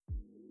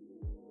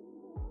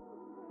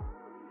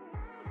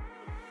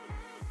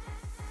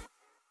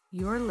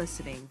You're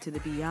listening to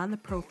the Beyond the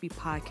Prophy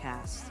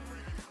podcast,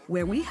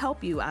 where we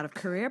help you out of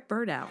career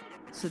burnout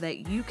so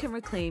that you can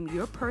reclaim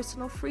your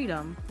personal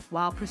freedom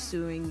while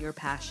pursuing your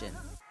passion.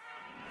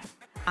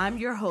 I'm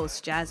your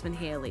host, Jasmine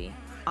Haley,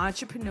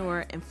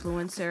 entrepreneur,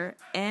 influencer,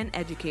 and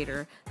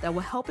educator that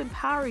will help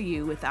empower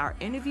you with our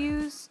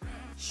interviews,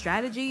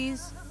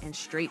 strategies, and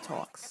straight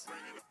talks.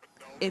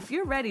 If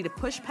you're ready to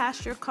push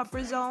past your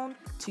comfort zone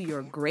to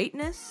your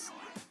greatness,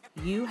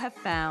 you have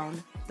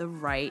found the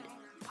right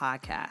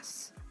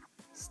podcast.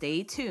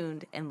 Stay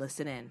tuned and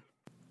listen in.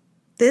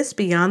 This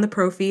Beyond the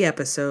Prophy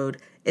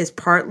episode is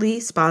partly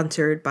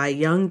sponsored by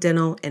Young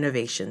Dental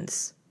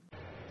Innovations.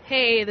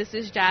 Hey, this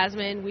is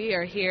Jasmine. We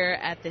are here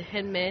at the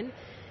Hinman,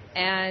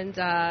 and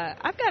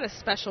I've got a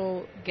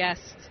special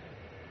guest.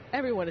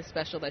 Everyone is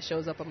special that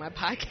shows up on my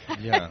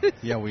podcast.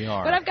 Yeah, we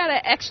are. But I've got an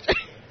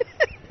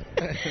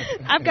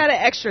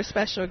extra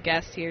special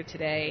guest here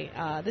today.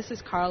 This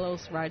is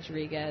Carlos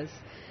Rodriguez,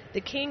 the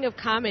king of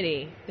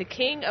comedy,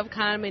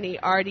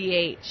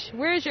 RDH.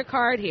 Where's your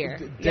card here?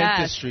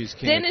 Dentistry's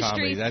king of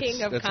comedy.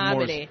 King of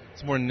comedy.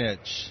 It's more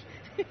niche.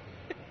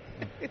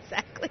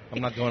 Exactly. I'm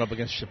not going up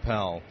against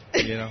Chappelle,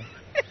 you know.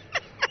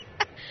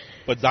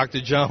 But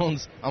Dr.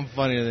 Jones, I'm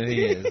funnier than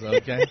he is,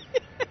 okay?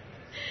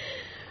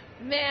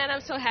 Man,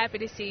 I'm so happy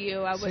to see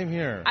you. Same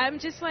here. I'm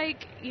just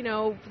like,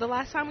 the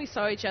last time we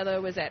saw each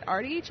other was at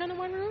RDH on the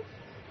One Roof?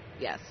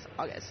 Yes,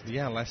 August.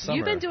 Yeah, last summer.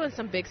 You've been doing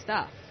some big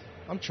stuff.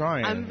 I'm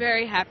trying. I'm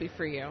very happy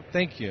for you.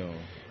 Thank you.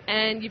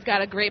 And you've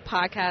got a great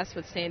podcast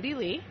with Sandy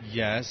Lee.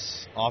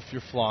 Yes, Off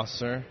Your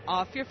Flosser.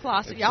 Off Your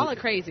Flosser. Y'all are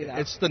crazy, though.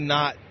 It's the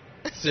not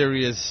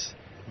serious,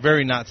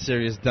 very not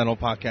serious dental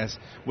podcast.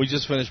 We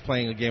just finished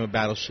playing a game of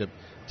Battleship.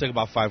 It took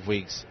about 5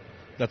 weeks.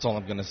 That's all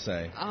I'm going to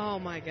say. Oh,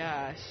 my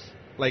gosh.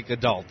 Like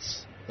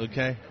adults,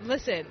 okay?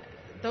 Listen,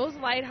 those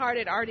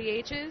lighthearted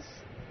RDHs,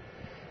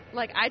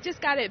 I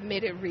just got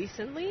admitted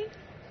recently,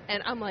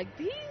 and I'm like,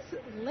 these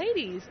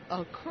ladies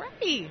are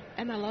crazy,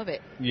 and I love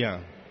it.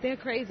 Yeah. They're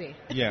crazy.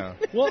 Yeah.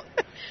 Well,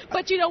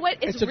 but you know what?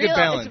 It's a real. Good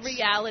balance. It's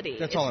reality.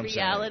 That's all I'm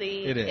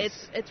reality. saying. It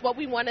is. It's what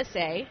we want to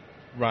say.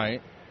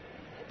 Right.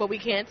 But we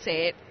can't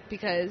say it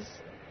because,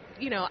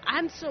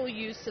 I'm so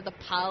used to the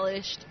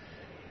polished,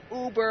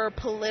 uber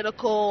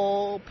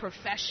political,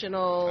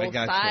 professional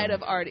side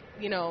of art,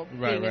 being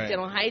in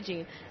dental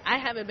hygiene. I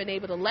haven't been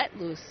able to let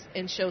loose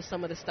and show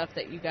some of the stuff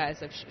that you guys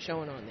have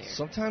shown on there.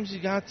 Sometimes you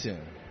got to.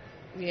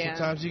 Yeah.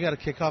 Sometimes you got to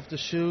kick off the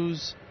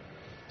shoes,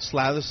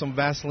 slather some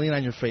Vaseline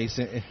on your face,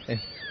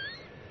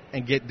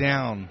 and get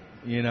down.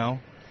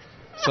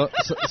 So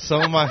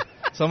some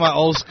of my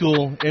old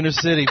school inner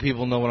city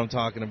people know what I'm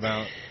talking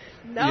about.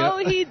 No,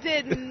 he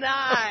did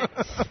not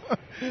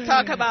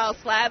talk about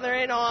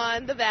slathering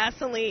on the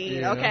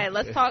Vaseline. Okay,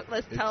 let's talk.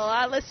 Let's tell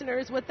our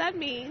listeners what that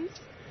means.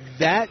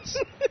 That's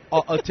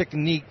a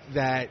technique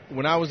that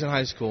when I was in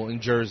high school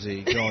in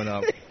Jersey growing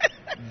up,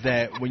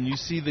 that when you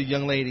see the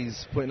young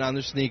ladies putting on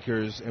their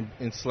sneakers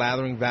and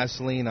slathering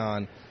Vaseline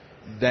on,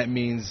 that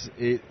means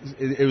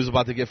it was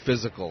about to get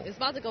physical. It's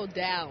about to go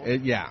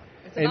down. Yeah.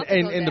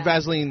 And the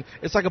Vaseline,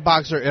 it's like a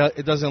boxer.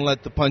 It doesn't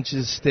let the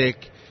punches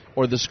stick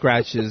or the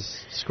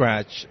scratches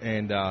scratch.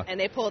 And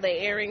they pull their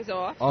earrings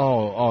off.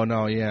 Oh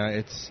no,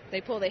 yeah.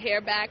 They pull the hair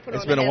back,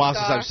 It's been a while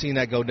since I've seen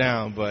that go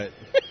down, but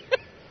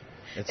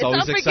it's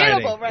always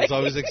exciting. Right? It's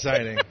always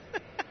exciting.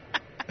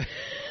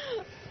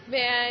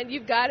 Man,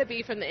 you've got to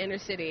be from the inner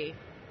city.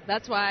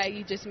 That's why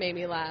you just made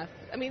me laugh.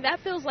 I mean, that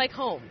feels like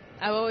home.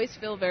 I always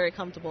feel very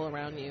comfortable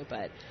around you.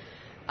 But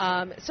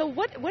so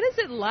what is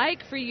it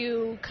like for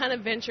you kind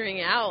of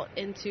venturing out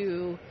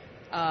into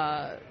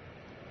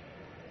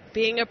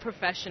being a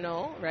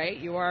professional, right?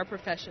 You are a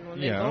professional.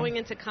 And then going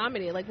into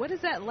comedy. What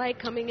is that like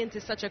coming into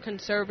such a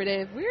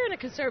conservative – we're in a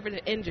conservative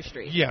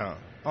industry. Yeah.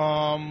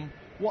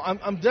 Well,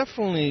 I'm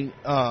definitely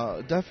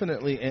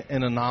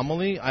an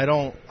anomaly. I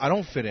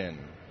don't fit in.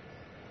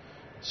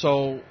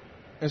 So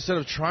instead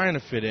of trying to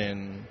fit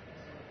in,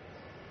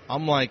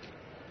 I'm like,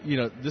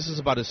 this is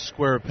about as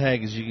square a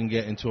peg as you can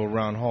get into a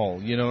round hole.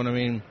 You know what I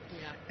mean?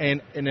 Yeah.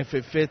 And if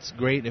it fits,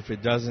 great. If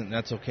it doesn't,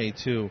 that's okay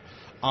too.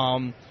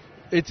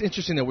 It's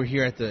interesting that we're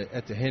here at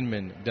the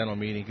Hinman Dental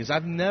meeting because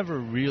I've never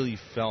really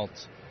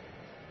felt,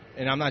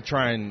 and I'm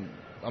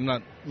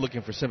not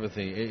looking for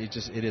sympathy.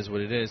 It is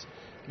what it is.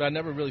 But I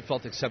never really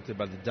felt accepted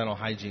by the dental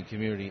hygiene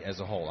community as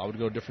a whole. I would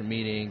go to different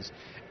meetings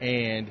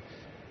and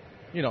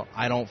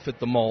I don't fit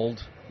the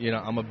mold.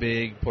 I'm a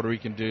big Puerto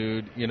Rican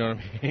dude, you know what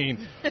I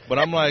mean? But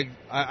I'm like,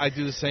 I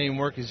do the same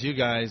work as you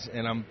guys,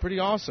 and I'm pretty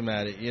awesome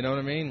at it, you know what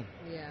I mean?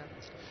 Yeah.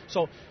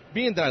 So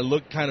being that I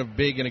look kind of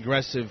big and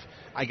aggressive,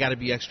 I got to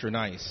be extra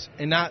nice.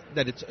 And not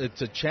that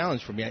it's a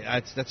challenge for me.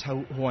 That's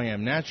who I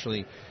am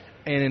naturally.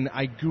 And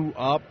I grew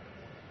up,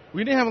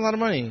 we didn't have a lot of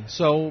money,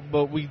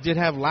 but we did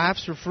have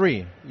laughs for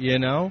free,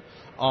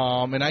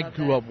 And I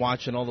grew up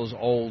watching all those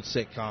old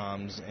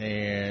sitcoms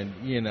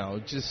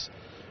and, just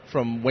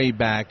from way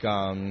back,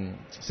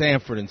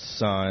 Sanford and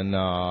Son,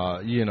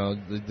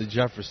 the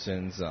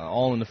Jeffersons,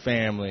 All in the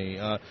Family,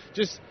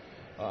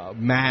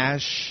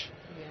 MASH,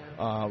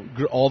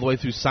 all the way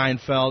through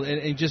Seinfeld,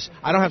 and just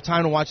I don't have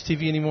time to watch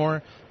TV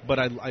anymore. But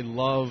I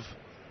love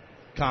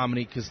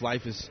comedy because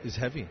life is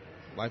heavy.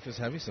 Life is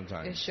heavy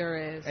sometimes. It sure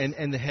is.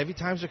 And the heavy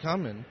times are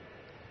coming.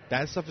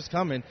 That stuff is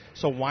coming.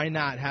 So why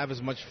not have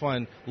as much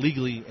fun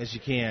legally as you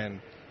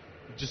can,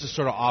 just to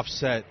sort of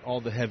offset all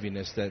the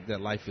heaviness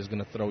that life is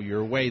going to throw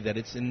your way, that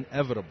it's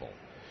inevitable.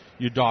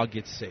 Your dog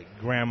gets sick.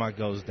 Grandma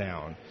goes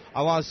down.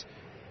 I lost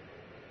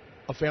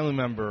a family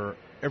member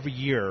every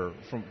year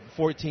from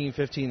 14,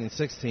 15, and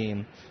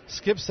 16.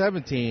 Skipped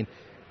 17,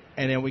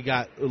 and then we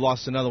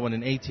lost another one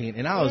in 18.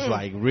 And I was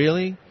like,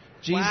 really?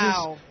 Jesus,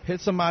 wow. Hit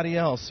somebody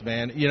else,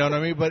 man. You know what I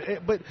mean?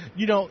 But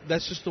you know,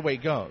 that's just the way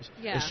it goes.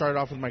 Yeah. It started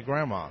off with my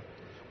grandma,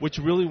 which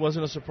really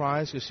wasn't a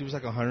surprise because she was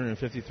like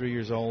 153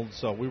 years old.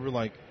 So we were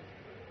like,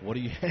 what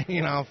are you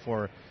hanging out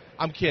for?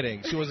 I'm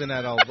kidding. She wasn't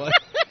that old.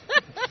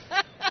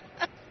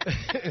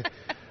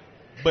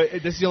 But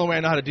that's the only way I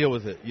know how to deal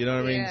with it. You know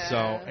what I mean? Yeah. So,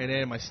 and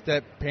then my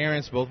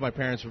step-parents, both my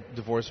parents were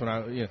divorced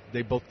when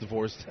they both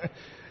divorced.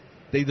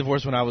 They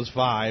divorced when I was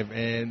 5,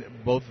 and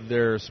both of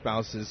their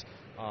spouses,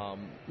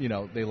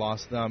 they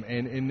lost them.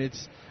 And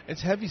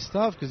it's heavy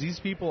stuff because these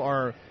people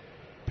are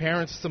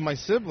parents to my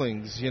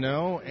siblings,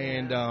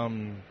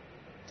 and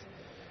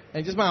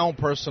just my own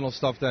personal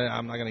stuff that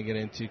I'm not going to get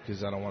into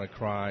because I don't want to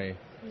cry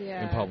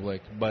in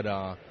public. But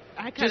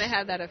I kind of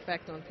have that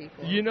effect on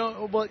people.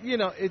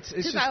 It's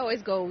just I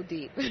always go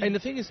deep. And the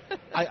thing is,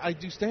 I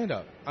do stand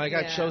up. I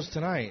got shows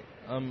tonight.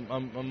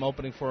 I'm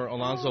opening for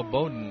Alonzo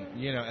Bowden,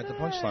 at the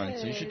Punchline.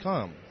 So you should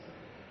come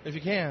if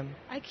you can.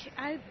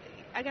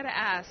 I gotta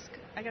ask.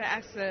 I gotta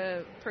ask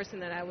the person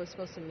that I was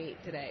supposed to meet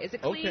today. Is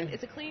it clean? Okay.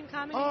 It's a clean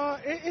comedy.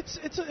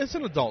 It's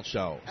an adult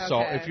show. Okay.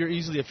 So if you're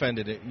easily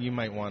offended, you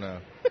might want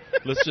to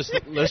let's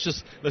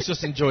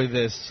just enjoy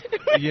this,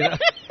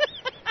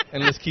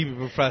 and let's keep it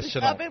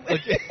professional.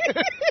 Okay.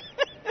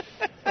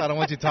 I don't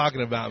want you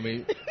talking about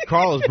me.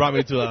 Carlos brought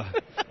me to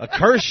a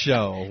curse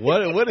show.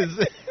 What is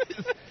this?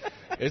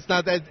 It's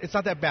not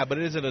that bad, but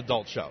it is an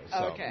adult show.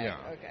 So, okay. Yeah.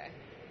 Okay.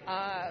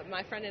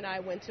 My friend and I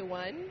went to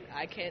one.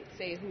 I can't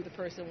say who the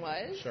person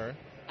was. Sure.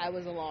 I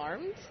was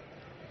alarmed.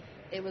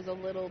 It was a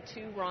little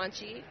too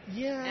raunchy.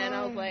 Yeah. And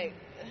I was like,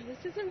 this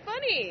isn't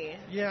funny.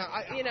 Yeah.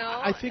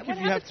 I think if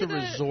you have to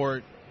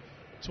resort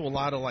to a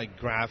lot of like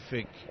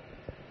graphic,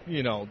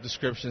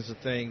 descriptions of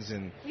things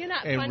and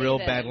real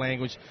bad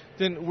language,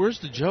 then where's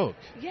the joke?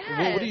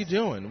 Yes. What are you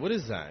doing? What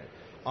is that?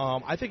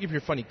 I think if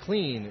you're funny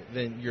clean,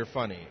 then you're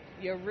funny.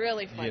 You're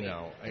really funny.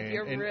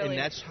 And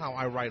that's how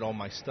I write all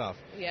my stuff.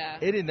 Yeah.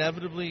 It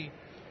inevitably,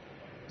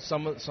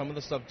 some of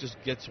the stuff just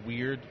gets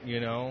weird,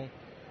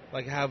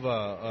 Like I have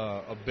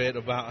a bit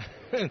about.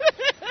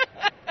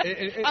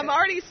 I'm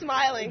already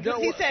smiling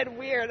because he said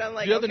weird. I'm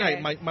like, the other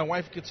night, my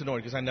wife gets annoyed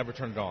because I never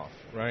turn it off,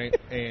 right?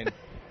 And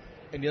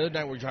the other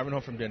night we're driving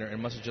home from dinner and it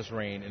must have just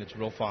rained and it's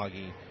real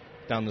foggy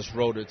down this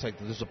road. It's like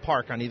there's a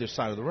park on either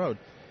side of the road.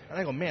 And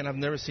I go, man, I've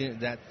never seen it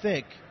that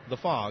thick, the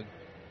fog.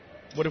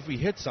 What if we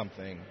hit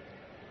something?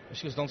 And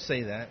she goes, don't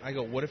say that. I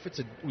go, what if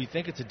we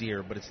think it's a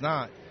deer, but it's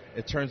not.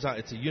 It turns out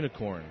it's a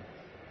unicorn.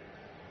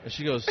 And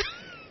she goes,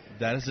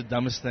 that is the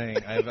dumbest thing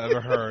I've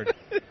ever heard.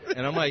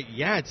 And I'm like,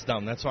 yeah, it's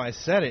dumb. That's why I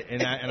said it.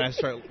 And I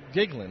start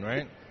giggling,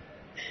 right?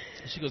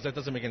 And she goes, that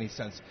doesn't make any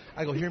sense.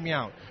 I go, hear me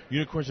out.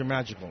 Unicorns are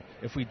magical.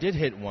 If we did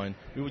hit one,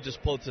 we would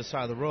just pull it to the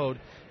side of the road.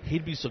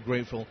 He'd be so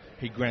grateful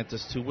he'd grant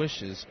us 2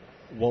 wishes.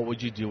 What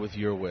would you do with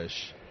your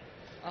wish?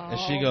 Oh, and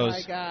she goes,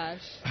 my gosh.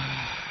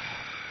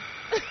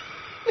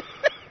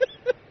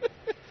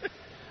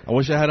 I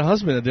wish I had a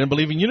husband that didn't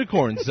believe in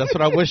unicorns. That's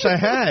what I wish I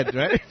had,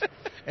 right?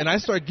 And I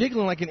start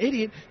giggling like an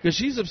idiot because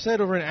she's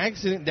upset over an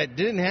accident that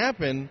didn't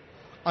happen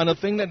on a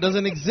thing that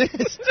doesn't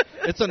exist.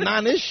 It's a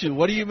non-issue.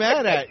 What are you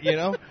mad at,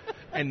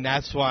 And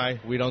that's why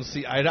we don't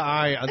see eye to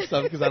eye on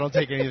stuff because I don't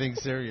take anything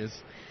serious.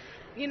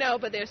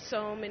 But there's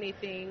so many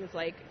things,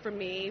 like, for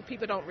me,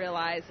 people don't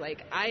realize,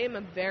 like, I am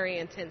a very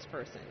intense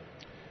person.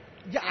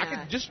 Yeah, I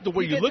could, just the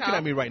way you're looking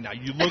at me right now.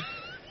 You look...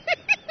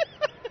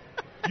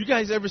 You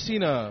guys ever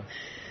seen a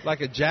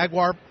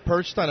jaguar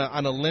perched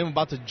on a limb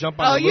about to jump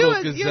on a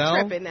little gazelle? You're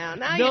tripping now.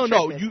 You're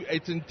tripping.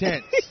 It's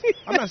intense.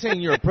 I'm not saying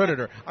you're a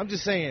predator. I'm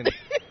just saying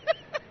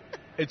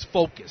it's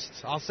focused.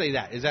 I'll say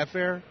that. Is that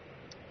fair?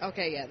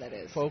 Okay, yeah, that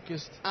is.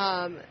 Focused?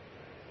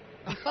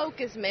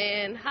 Focused,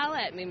 man. Holla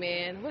at me,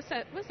 man. What's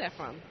that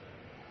from?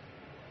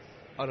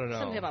 I don't know.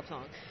 Some hip-hop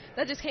song.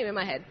 That just came in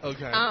my head.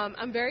 Okay.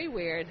 I'm very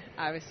weird,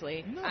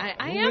 obviously. No,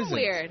 I am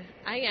weird.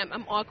 I am.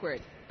 I'm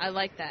awkward. I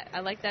like that.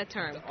 I like that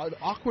term.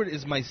 Awkward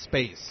is my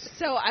space.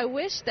 So I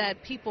wish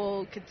that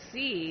people could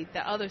see the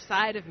other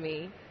side of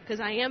me because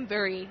I am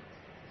very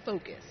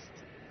focused.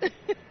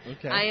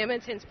 Okay. I am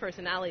an intense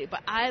personality, but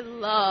I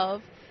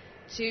love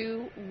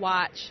to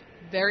watch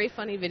very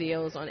funny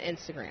videos on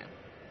Instagram.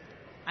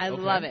 I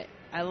love it.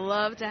 I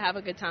love to have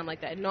a good time like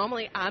that.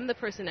 Normally, I'm the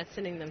person that's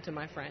sending them to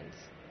my friends.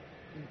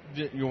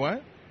 You're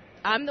what?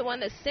 I'm the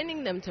one that's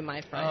sending them to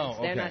my friends. Oh,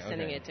 okay, They're not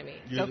sending it to me.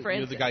 You're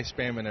the guy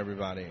spamming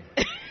everybody.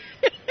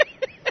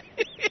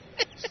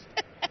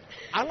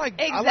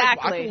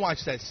 Exactly. I can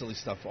watch that silly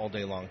stuff all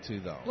day long too,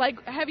 though.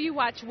 Like, have you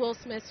watched Will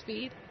Smith's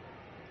feed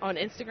on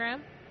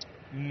Instagram?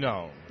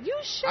 No. You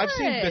should. I've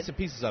seen bits and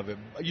pieces of it,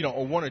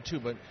 or one or two,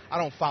 but I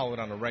don't follow it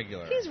on a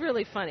regular. He's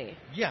really funny.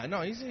 Yeah,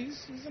 no, he's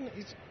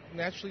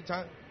naturally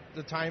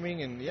the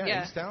timing, and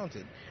he's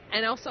talented.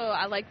 And also,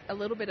 I like a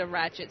little bit of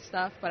ratchet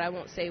stuff, but I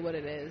won't say what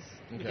it is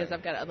because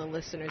I've got other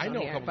listeners on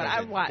here. I know a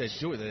couple guys that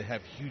do it that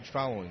have huge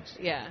followings.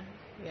 Yeah.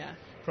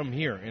 From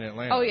here in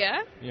Atlanta. Oh,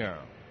 yeah? Yeah.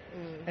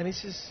 And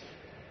it's just,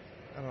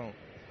 I don't,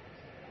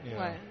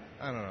 what?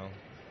 I don't know.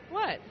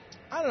 What?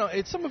 I don't know.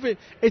 It's some of it.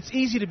 It's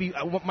easy to be.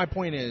 What my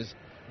point is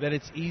that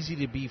it's easy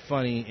to be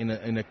funny in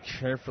a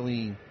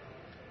carefully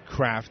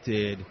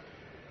crafted,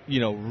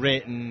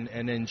 written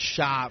and then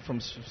shot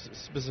from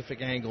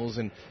specific angles,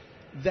 and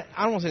that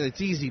I don't want to say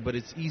that's easy, but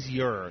it's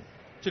easier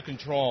to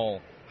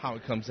control how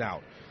it comes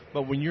out.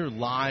 But when you're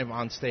live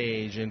on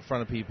stage in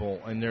front of people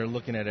and they're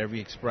looking at every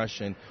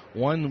expression,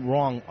 one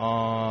wrong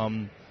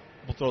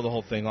will throw the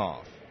whole thing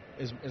off.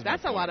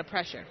 That's a lot of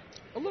pressure.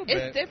 A little bit.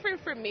 It's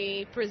different for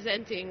me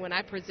presenting. When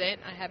I present,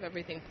 I have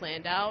everything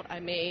planned out. I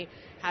may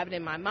have it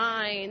in my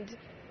mind,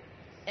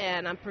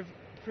 and I'm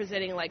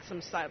presenting like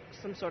some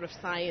sort of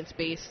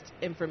science-based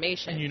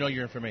information. And you know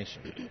your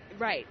information.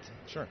 Right.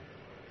 Sure.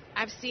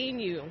 I've seen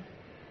you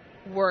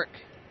work,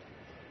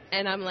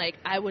 and I'm like,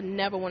 I would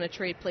never want to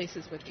trade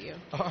places with you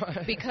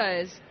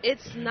because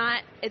it's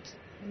not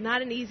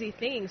an easy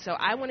thing. So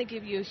I want to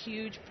give you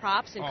huge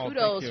props and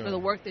kudos for the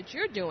work that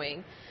you're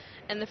doing.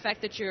 And the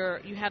fact that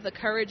you have the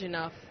courage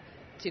enough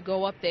to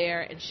go up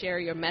there and share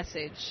your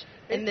message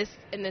in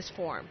this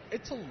form.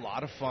 It's a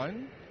lot of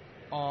fun.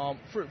 What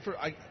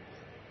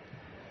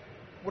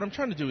I'm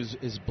trying to do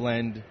is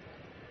blend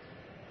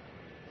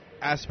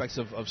aspects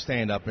of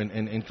stand-up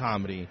and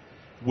comedy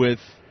with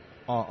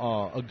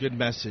a good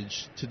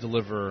message to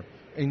deliver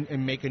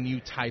and make a new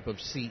type of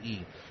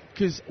CE.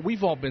 Because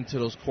we've all been to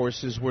those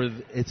courses where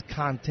it's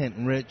content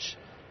rich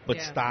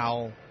but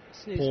style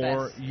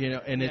poor,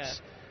 and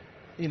it's.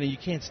 You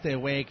can't stay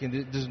awake,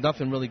 and there's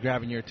nothing really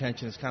grabbing your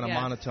attention. It's kind of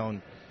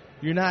monotone.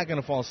 You're not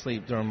going to fall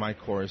asleep during my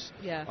course.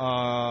 Yeah.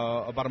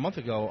 About a month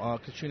ago,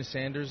 Katrina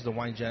Sanders, the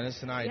wine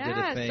genist, and I did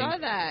a thing saw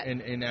that.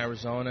 in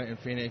Arizona, in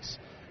Phoenix,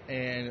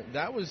 and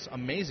that was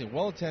amazing,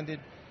 well attended,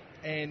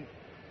 and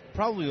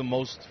probably the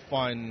most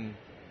fun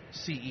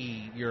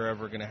CE you're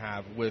ever going to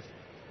have with,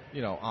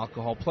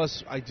 alcohol.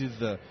 Plus, I do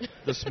the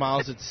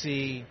Smiles at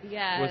Sea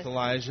with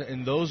Elijah,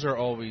 and those are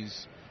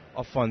always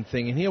a fun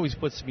thing. And he always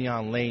puts me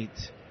on late.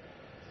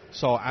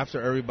 So after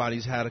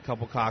everybody's had a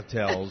couple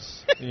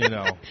cocktails,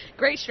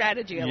 Great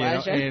strategy,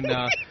 Elijah. And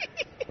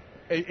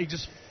it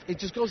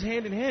just goes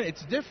hand in hand.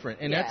 It's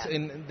different, and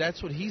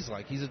that's what he's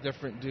like. He's a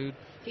different dude.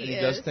 He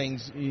does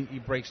things. He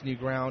breaks new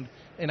ground,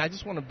 and I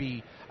just want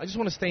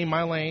to stay in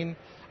my lane.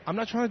 I'm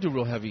not trying to do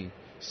real heavy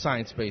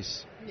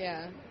science-based.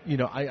 Yeah.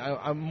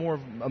 I'm more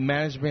of a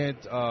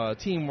management,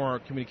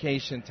 teamwork,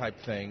 communication type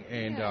thing,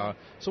 and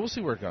so we'll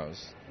see where it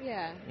goes.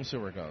 Yeah. We'll see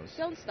where it goes.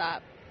 Don't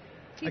stop.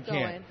 Keep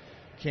going.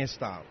 Can't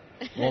stop.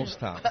 Won't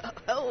stop.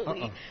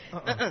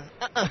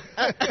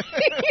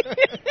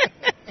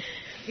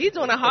 He's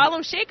doing a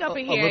Harlem Shake up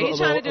in here. He's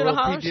trying to do the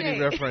Harlem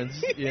Shake.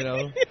 Reference,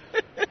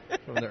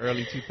 from the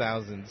early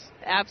 2000s.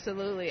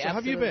 Absolutely. So how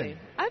have you been?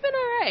 I've been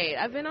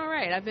all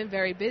right. I've been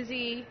very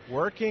busy.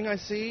 Working, I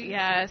see.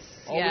 Yes.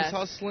 Always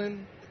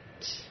hustling.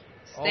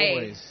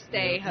 Stay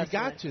hustling. You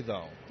got to,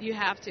 though. You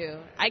have to.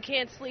 I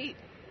can't sleep.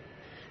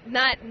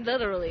 Not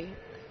literally.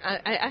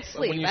 I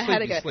sleep. When you I sleep, had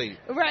to you go. sleep.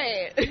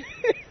 Right.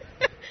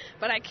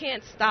 But I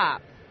can't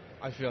stop.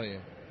 I feel you.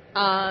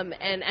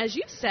 And as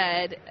you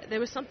said, there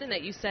was something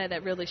that you said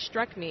that really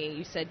struck me.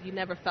 You said you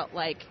never felt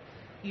like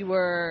you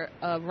were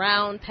a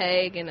round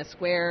peg in a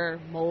square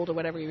mold or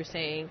whatever you were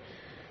saying.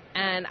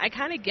 And I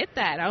kind of get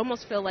that. I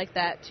almost feel like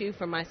that, too,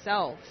 for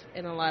myself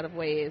in a lot of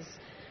ways.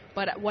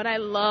 But what I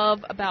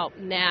love about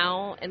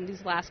now and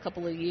these last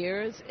couple of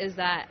years is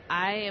that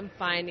I am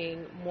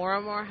finding more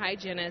and more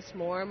hygienists,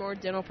 more and more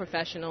dental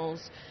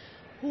professionals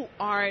who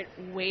aren't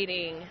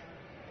waiting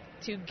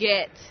to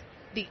get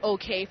the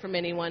okay from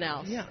anyone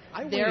else. Yeah,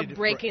 they're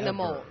breaking the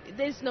mold. forever.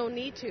 There's no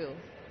need to.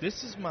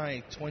 This is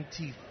my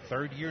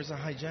 23rd year as a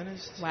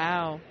hygienist.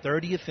 Wow.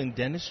 30th in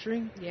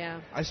dentistry.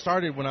 Yeah. I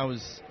started when I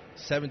was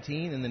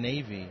 17 in the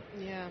Navy.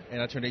 Yeah.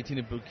 And I turned 18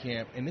 in boot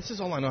camp. And this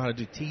is all I know how to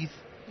do, teeth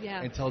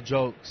and tell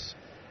jokes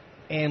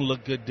and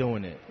look good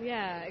doing it.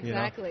 Yeah,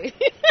 exactly.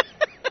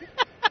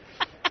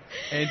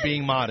 And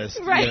being modest.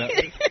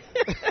 Right.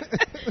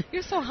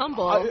 You're so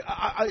humble.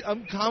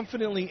 I'm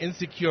confidently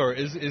insecure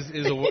is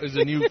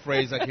a new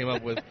phrase I came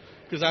up with,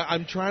 because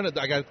I'm trying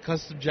to. I got a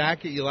custom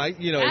jacket. You like,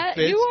 it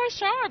fits. You are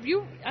sharp.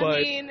 But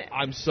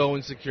I'm so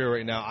insecure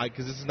right now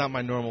because this is not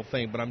my normal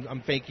thing. But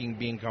I'm faking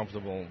being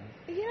comfortable.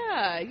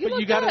 Yeah, you but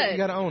look you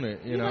gotta own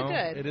it. You know, look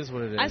good. It is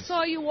what it is. I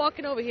saw you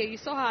walking over here. You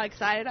saw how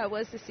excited I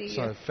was to see you.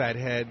 Saw a fat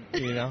head.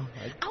 I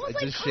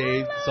just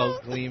shaved, so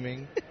it's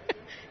gleaming.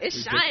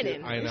 It's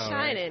shining. I know, it's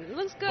shining. Right? It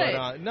looks good.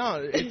 But,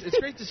 no, it's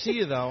great to see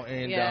you, though.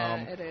 And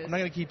it is. I'm not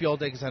going to keep you all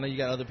day because I know you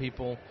got other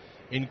people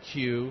in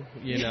queue,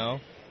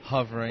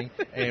 hovering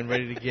and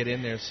ready to get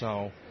in there.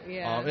 So,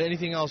 Yeah.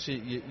 anything else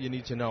you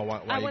need to know?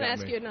 Why I want to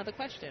ask you another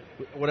question.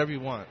 Whatever you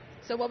want.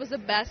 So what was the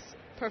best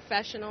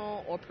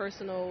professional or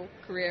personal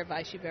career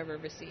advice you've ever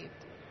received?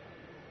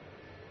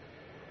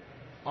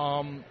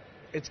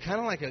 It's kind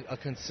of like a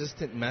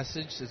consistent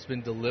message that's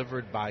been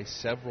delivered by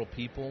several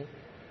people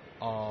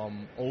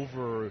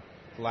over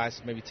the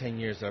last maybe 10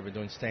 years that I've been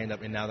doing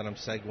stand-up, and now that I'm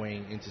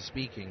segueing into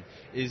speaking,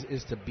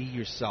 is to be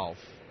yourself,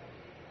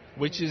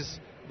 which is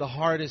the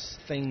hardest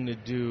thing to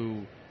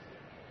do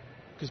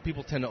because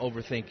people tend to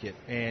overthink it.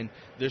 And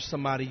there's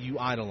somebody you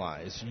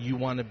idolize. You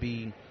want to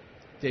be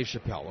Dave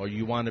Chappelle, or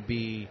you want to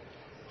be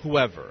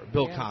whoever,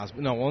 Bill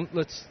Cosby. No, well,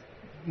 let's...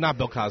 Not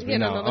Bill Cosby,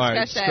 no. All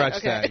right, scratch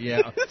okay. that,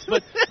 yeah.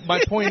 But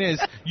my point is,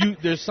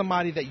 there's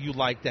somebody that you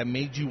like that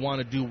made you want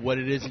to do what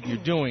it is that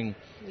you're doing,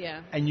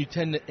 and you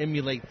tend to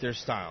emulate their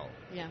style.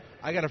 Yeah.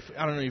 I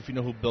don't know if you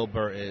know who Bill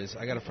Burr is.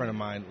 I got a friend of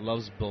mine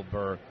loves Bill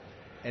Burr,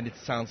 and it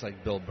sounds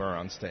like Bill Burr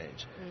on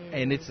stage.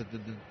 And it's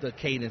the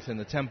cadence and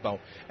the tempo.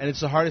 And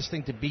it's the hardest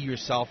thing to be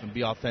yourself and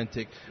be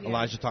authentic. Yeah.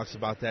 Elijah talks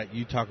about that.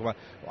 You talk about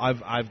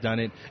I've done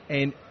it.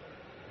 And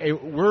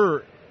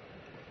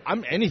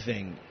I'm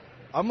anything.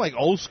 I'm like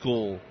old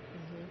school,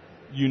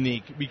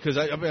 unique, because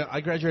I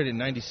graduated in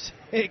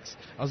 '96.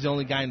 I was the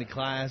only guy in the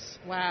class.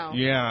 Wow.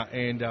 Yeah,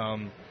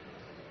 and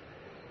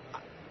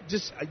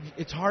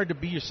it's hard to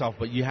be yourself,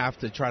 but you have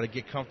to try to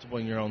get comfortable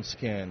in your own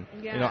skin.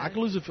 Yeah. You know, I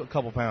can lose a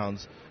couple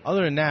pounds.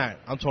 Other than that,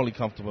 I'm totally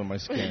comfortable in my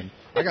skin.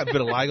 I got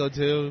vitiligo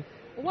too.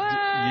 What?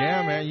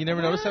 Yeah, man. You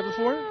never noticed that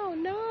before?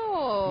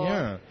 No.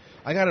 Yeah.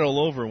 I got it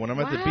all over. When I'm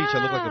at the beach,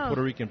 I look like a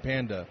Puerto Rican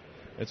panda.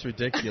 It's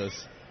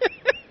ridiculous.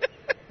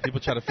 People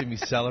try to feed me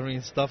celery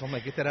and stuff. I'm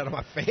like, get that out of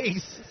my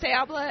face. ¿Se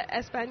habla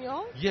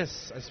español?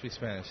 Yes, I speak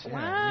Spanish. Yeah.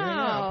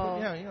 Wow.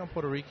 Yeah, I'm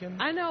Puerto Rican.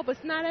 I know,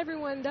 but not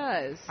everyone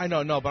does. I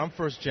know, but I'm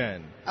first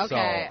gen. Okay, so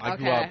I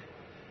grew up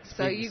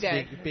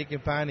speaking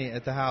Spanish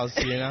at the house,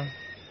 you know?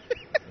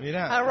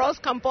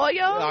 Arroz con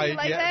pollo?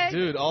 That?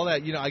 Dude, all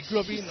that. You know, I grew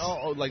up eating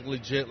all like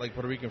legit like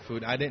Puerto Rican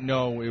food. I didn't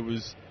know it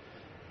was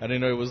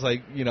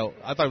like, you know,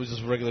 I thought it was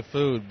just regular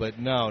food, but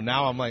no,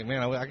 now I'm like,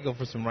 man, I can go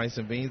for some rice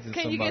and beans. And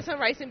can you get some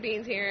rice and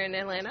beans here in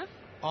Atlanta?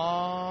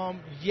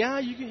 Yeah,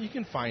 you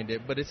can find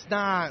it, but it's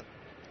not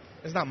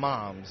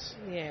mom's.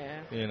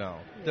 Yeah. You know,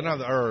 they don't have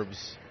the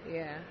herbs.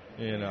 Yeah.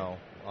 You know,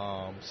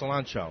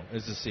 cilantro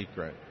is the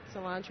secret.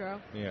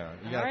 Cilantro? Yeah.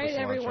 You all gotta right, put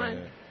cilantro everyone. in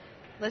it.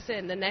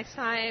 Listen, the next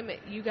time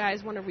you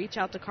guys want to reach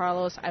out to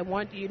Carlos, I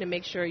want you to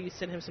make sure you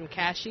send him some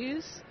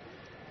cashews.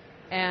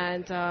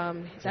 And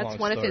that's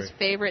one of his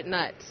favorite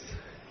nuts.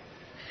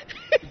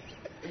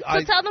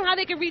 So tell them how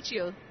they can reach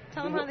you.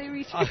 Tell them how they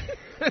reach you.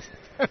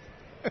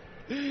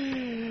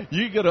 You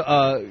can go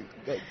to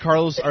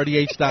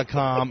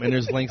carlosrdh.com, and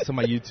there's links to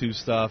my YouTube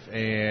stuff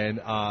and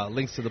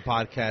links to the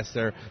podcast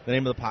there. The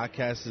name of the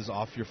podcast is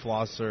Off Your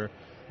Flosser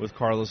with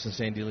Carlos and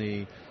Sandy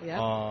Lee. Yep.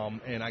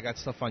 And I got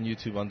stuff on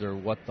YouTube under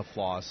What the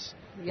Floss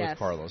with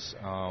Carlos.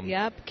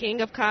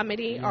 King of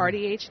Comedy,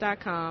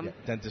 rdh.com. Yeah,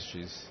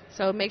 dentistries.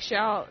 So make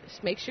sure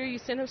you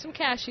send him some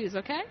cashews,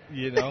 okay?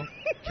 You know,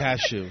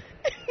 cashew.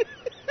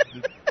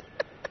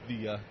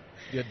 The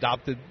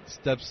adopted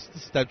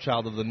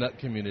stepchild of the nut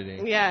community.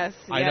 Yes.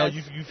 I know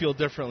you feel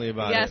differently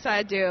about it. Yes,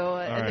 I do.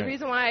 Right. The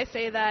reason why I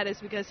say that is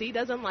because he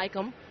doesn't like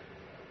them.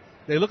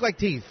 They look like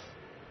teeth.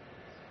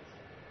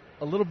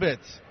 A little bit.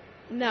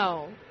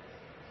 No.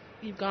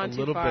 You've gone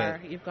too far.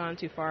 You've gone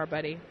too far,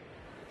 buddy.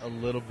 A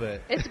little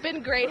bit. It's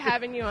been great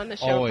having you on the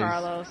show, Always.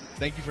 Carlos.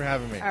 Thank you for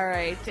having me. All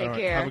right. Take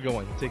care. Have a good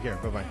one. Take care.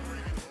 Bye-bye.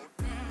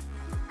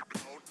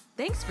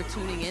 Thanks for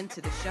tuning in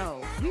to the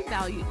show. We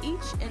value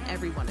each and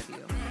every one of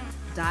you.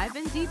 Dive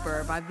in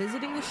deeper by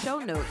visiting the show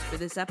notes for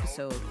this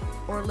episode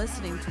or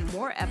listening to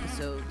more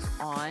episodes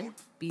on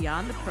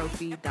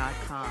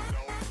beyondtheprophy.com.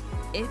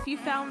 If you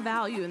found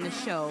value in the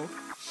show,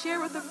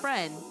 share with a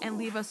friend and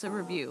leave us a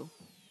review.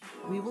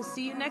 We will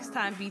see you next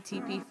time,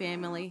 BTP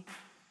family.